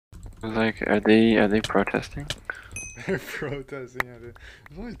I was like, are they protesting? They're protesting at it.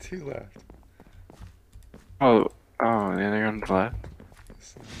 There's only 2 left. Oh, oh, yeah, they're on the left.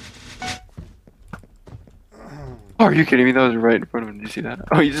 Oh, are you kidding me? That was right in front of him. Did you see that?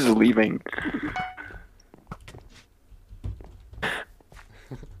 Oh, he's just leaving.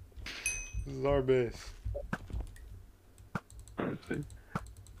 This is our base.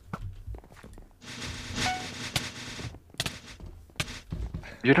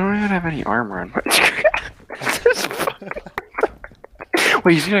 You don't even have any armor on.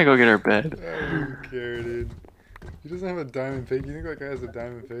 Wait, he's gonna go get our bed. I don't care, dude. He doesn't have a diamond pick. You think that guy has a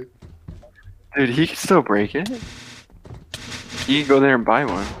diamond pick? Dude, he can still break it. He can go there and buy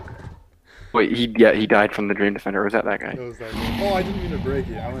one. Wait, he died from the Dream Defender. Or was that guy? That was that guy. Oh, I didn't mean to break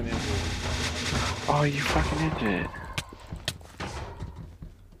it. I went into it. Oh, you fucking idiot.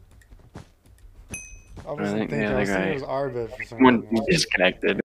 I wasn't thinking. The I other was thinking guy. it was our bed for some Someone reason. disconnected.